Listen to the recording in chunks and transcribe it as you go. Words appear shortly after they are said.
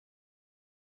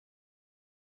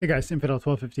Hey guys, Infidel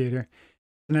 1258 here.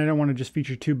 Tonight I want to just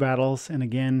feature two battles, and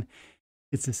again,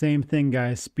 it's the same thing,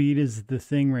 guys. Speed is the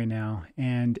thing right now,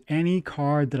 and any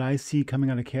card that I see coming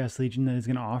out of Chaos Legion that is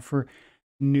going to offer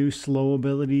new slow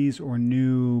abilities or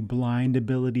new blind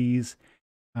abilities,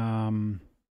 flight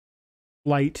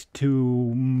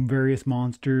to various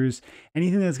monsters,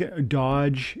 anything that's going to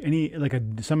dodge, like a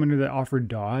summoner that offered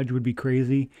dodge would be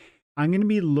crazy. I'm going to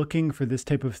be looking for this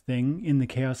type of thing in the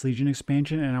Chaos Legion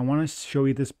expansion, and I want to show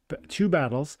you this two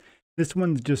battles. This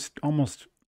one's just almost,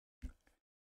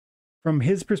 from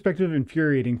his perspective,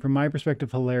 infuriating. From my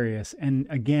perspective, hilarious. And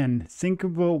again, think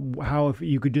about how if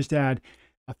you could just add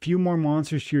a few more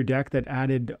monsters to your deck that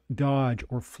added dodge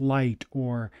or flight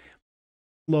or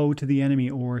flow to the enemy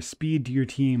or speed to your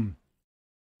team.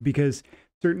 Because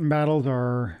certain battles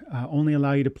are only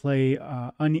allow you to play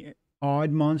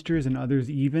odd monsters and others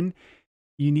even.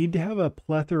 You need to have a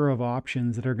plethora of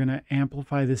options that are going to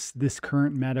amplify this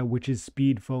current meta, which is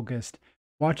speed focused.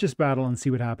 Watch this battle and see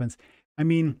what happens. I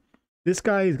mean, this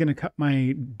guy is going to cut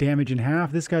my damage in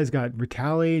half. This guy's got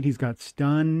retaliate, he's got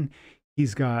stun,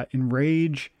 he's got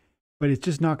enrage, but it's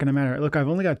just not going to matter. Look, I've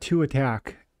only got 2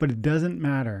 attack, but it doesn't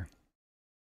matter.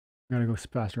 I gotta go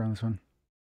faster on this one.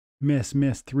 Miss,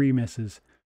 3 misses,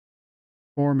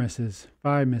 4 misses,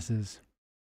 5 misses,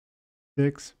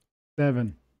 6,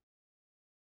 7.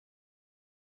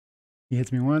 He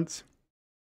hits me once,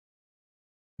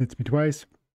 hits me twice.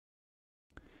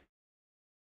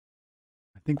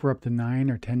 I think we're up to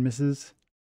 9 or 10 misses.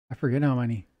 I forget how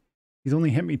many. He's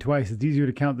only hit me twice. It's easier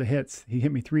to count the hits. He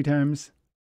hit me 3 times.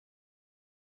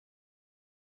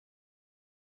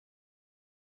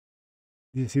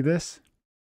 Do you see this?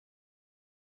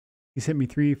 He's hit me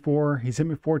 3, 4. He's hit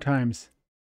me 4 times.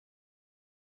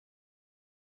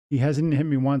 He hasn't hit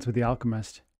me once with the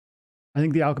Alchemist. I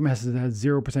think the Alchemist has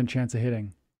 0% chance of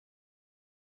hitting.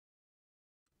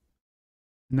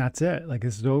 And that's it. Like,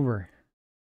 this is over.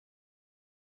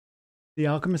 The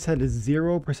Alchemist had a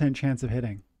 0% chance of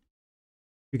hitting.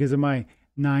 Because of my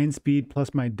 9 speed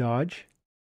plus my dodge.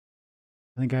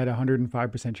 I think I had a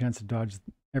 105% chance to dodge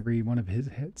every one of his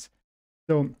hits.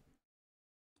 So,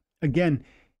 again,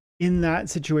 in that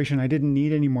situation, I didn't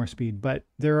need any more speed, but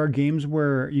there are games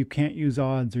where you can't use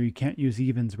odds or you can't use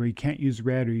evens, where you can't use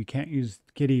red or you can't use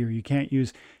kitty or you can't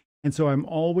use, and so I'm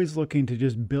always looking to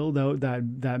just build out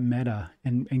that meta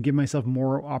and give myself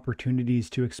more opportunities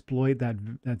to exploit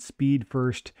that speed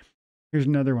first. Here's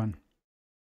another one.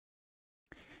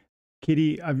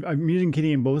 Kitty, I'm using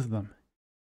kitty in both of them,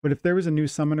 but if there was a new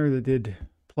summoner that did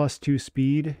 +2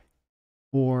 speed,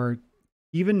 or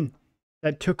even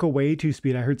that took away 2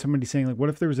 speed. I heard somebody saying, like, what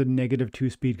if there was a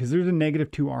 -2 speed? Because there's a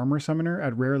 -2 armor summoner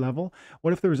at rare level.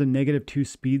 What if there was a -2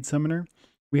 speed summoner?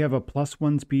 We have a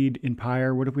 +1 speed in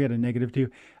Pyre. What if we had a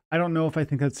 -2? I don't know if I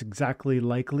think that's exactly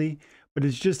likely, but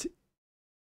it's just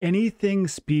anything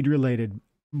speed related,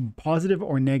 positive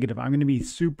or negative, I'm going to be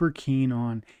super keen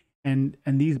on. And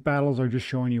these battles are just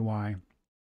showing you why.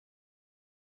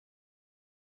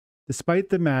 Despite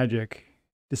the magic,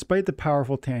 despite the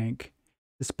powerful tank,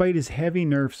 despite his heavy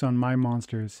nerfs on my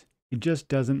monsters, it just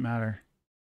doesn't matter.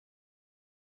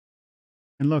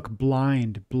 And look,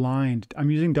 blind.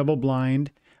 I'm using double blind.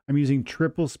 I'm using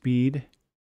triple speed.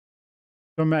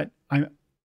 So I'm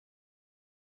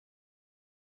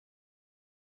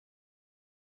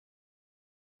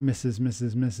misses.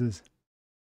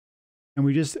 And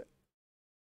we just,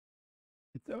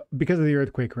 because of the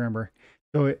earthquake, remember.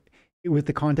 So with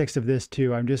the context of this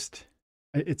too,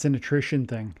 it's an attrition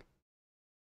thing.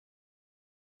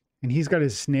 And he's got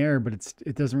his snare, but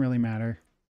it doesn't really matter.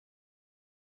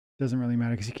 It doesn't really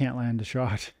matter because he can't land a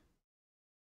shot.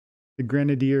 The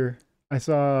Grenadier. I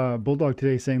saw Bulldog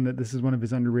today saying that this is one of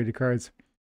his underrated cards.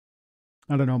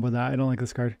 I don't know about that. I don't like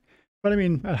this card. But I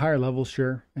mean, at higher levels,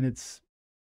 sure. And it's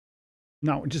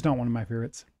just not one of my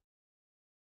favorites.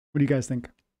 What do you guys think?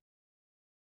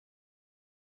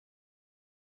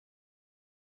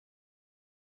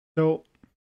 So,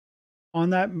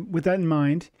 with that in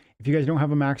mind, if you guys don't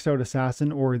have a maxed out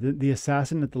assassin, or the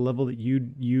assassin at the level that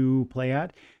you play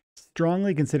at,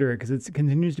 strongly consider it, because it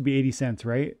continues to be 80 cents,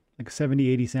 right? Like 70,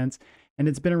 80 cents. And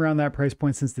it's been around that price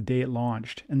point since the day it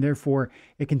launched. And therefore,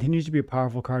 it continues to be a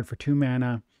powerful card for 2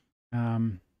 mana.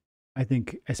 I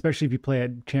think, especially if you play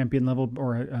at champion level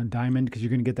or a diamond, because you're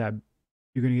going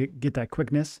to get that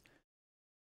quickness.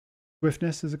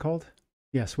 Swiftness, is it called?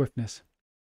 Yeah, Swiftness.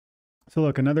 So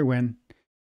look, another win.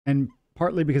 And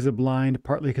partly because of blind,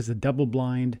 partly because of double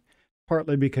blind,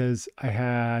 partly because I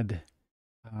had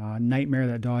Nightmare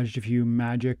that dodged a few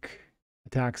magic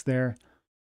attacks there.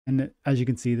 And as you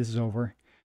can see, this is over.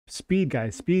 Speed,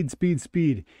 guys.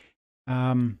 Speed.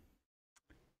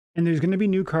 And there's going to be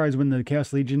new cards when the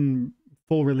Chaos Legion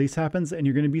full release happens, and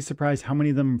you're going to be surprised how many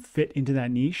of them fit into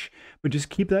that niche. But just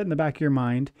keep that in the back of your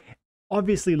mind.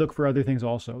 Obviously, look for other things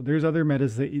also. There's other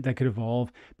metas that could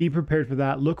evolve. Be prepared for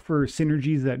that. Look for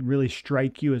synergies that really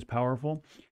strike you as powerful.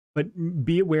 But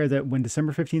be aware that when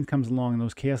December 15th comes along and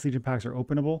those Chaos Legion packs are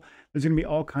openable, there's going to be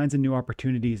all kinds of new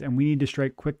opportunities, and we need to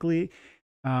strike quickly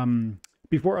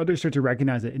before others start to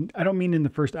recognize it. And I don't mean in the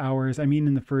first hours. I mean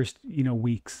in the first,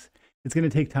 weeks. It's going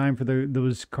to take time for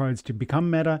those cards to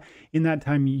become meta. In that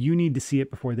time, you need to see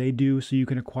it before they do, so you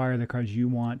can acquire the cards you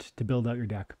want to build out your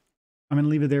deck. I'm going to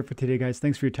leave it there for today, guys.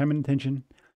 Thanks for your time and attention.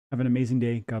 Have an amazing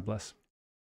day. God bless.